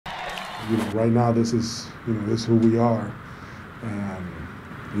Right now this is who we are,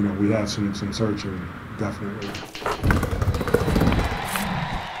 and we have some searching, definitely.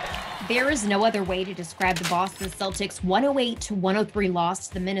 There is no other way to describe the Boston Celtics' 108-103 loss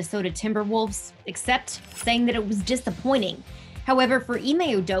to the Minnesota Timberwolves, except saying that it was disappointing. However, for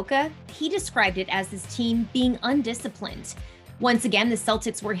Ime Udoka, he described it as his team being undisciplined. Once again, the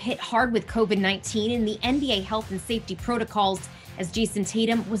Celtics were hit hard with COVID-19 and the NBA health and safety protocols, as Jason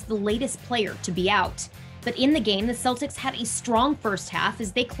Tatum was the latest player to be out. But in the game, the Celtics had a strong first half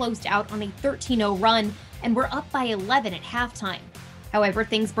as they closed out on a 13-0 run and were up by 11 at halftime. However,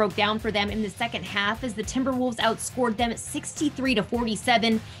 things broke down for them in the second half as the Timberwolves outscored them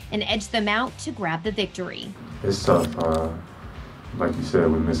 63-47 and edged them out to grab the victory. It's tough. Like you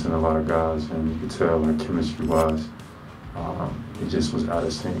said, we're missing a lot of guys, and you could tell, like, chemistry-wise, it just was out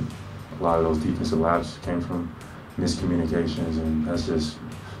of sync. A lot of those defensive lapses came from miscommunications, and that's just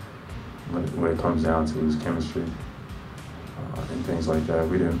what it comes down to is chemistry and things like that.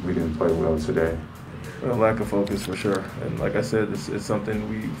 We didn't play well today. A lack of focus for sure, and like I said, it's something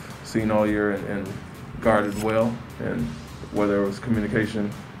we've seen all year and guarded well. And whether it was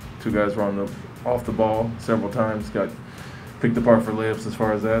communication, two guys were off the ball several times, got picked apart for layups as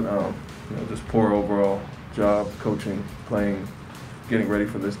far as that. Just poor overall job, coaching, playing, getting ready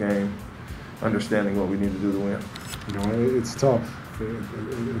for this game, understanding what we need to do to win. It's tough.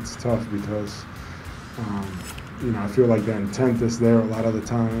 It's tough because I feel like the intent is there a lot of the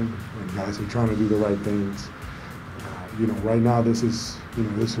time, and guys are trying to do the right things. Right now this is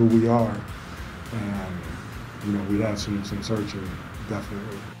who we are, and we have some searching,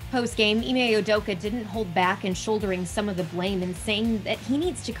 definitely. Post-game, Ime Udoka didn't hold back in shouldering some of the blame and saying that he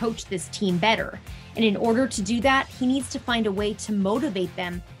needs to coach this team better. And in order to do that, he needs to find a way to motivate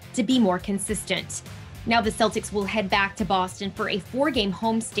them to be more consistent. Now the Celtics will head back to Boston for a 4-game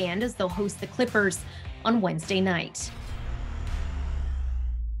homestand as they'll host the Clippers on Wednesday night.